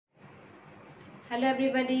Hello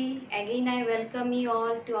everybody, again I welcome you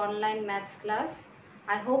all to online maths class.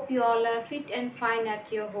 I hope you all are fit and fine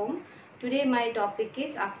at your home. Today my topic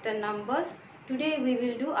is after numbers. Today we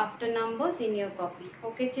will do after numbers in your copy.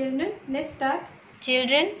 Okay children, let's start.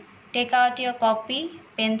 Children, take out your copy,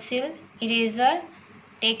 pencil, eraser.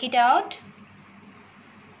 Take it out.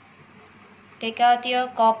 Take out your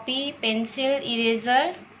copy, pencil,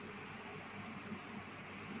 eraser.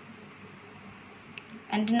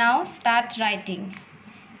 And now start writing.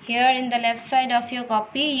 Here in the left side of your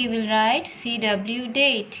copy you will write CW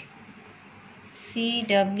date.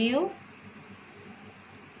 CW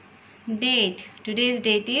date. Today's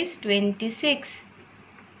date is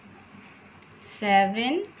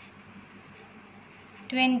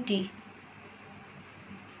 26/7/20.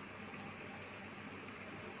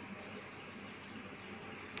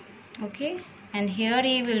 Okay, and here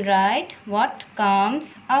you will write what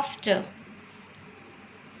comes after.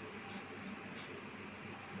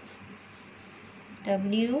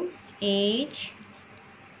 WHAT.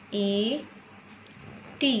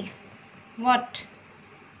 What?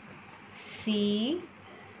 COMES.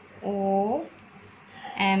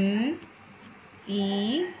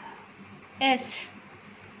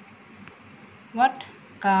 What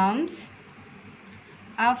comes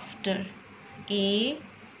after?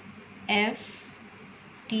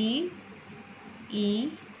 AFTER.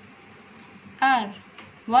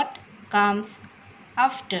 What comes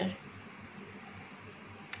after?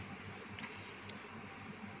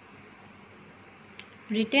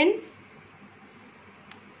 Written.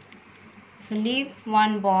 So leave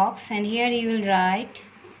one box and here you will write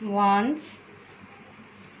ones,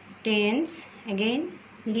 tens. Again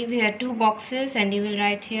leave here two boxes and you will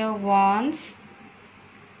write here ones,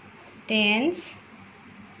 tens.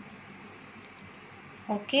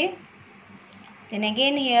 Okay, then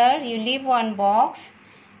again here you leave one box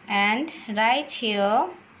and write here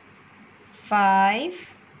 5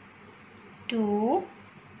 to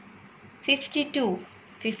 52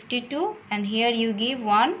 and here you give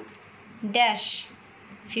one dash,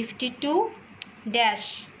 52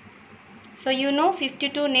 dash. So you know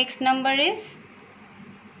 52 next number is?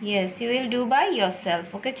 Yes, you will do by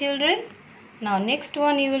yourself. Okay children, now next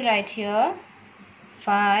one you will write here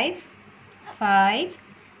 5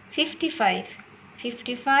 55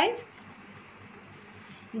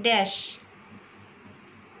 dash.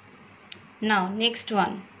 Now next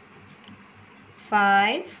one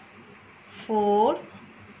 5 4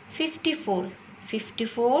 54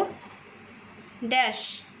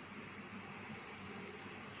 dash.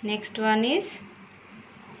 Next one is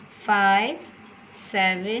 5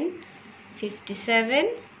 7 57.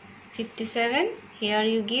 Here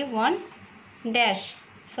you give one dash.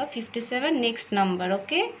 So 57 next number.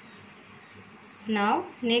 Okay. Now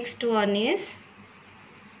next one is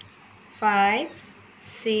 5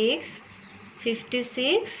 6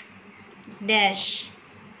 56 dash.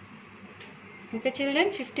 Okay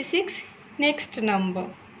children, 56 next number.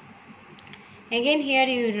 Again here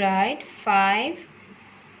you write 5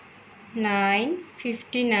 9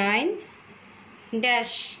 59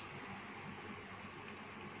 dash.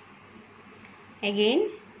 Again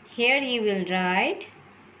here you will write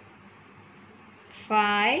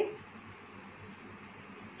 5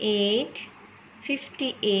 8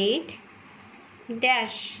 58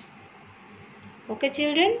 dash. Okay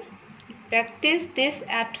children, practice this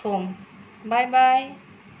at home. Bye bye.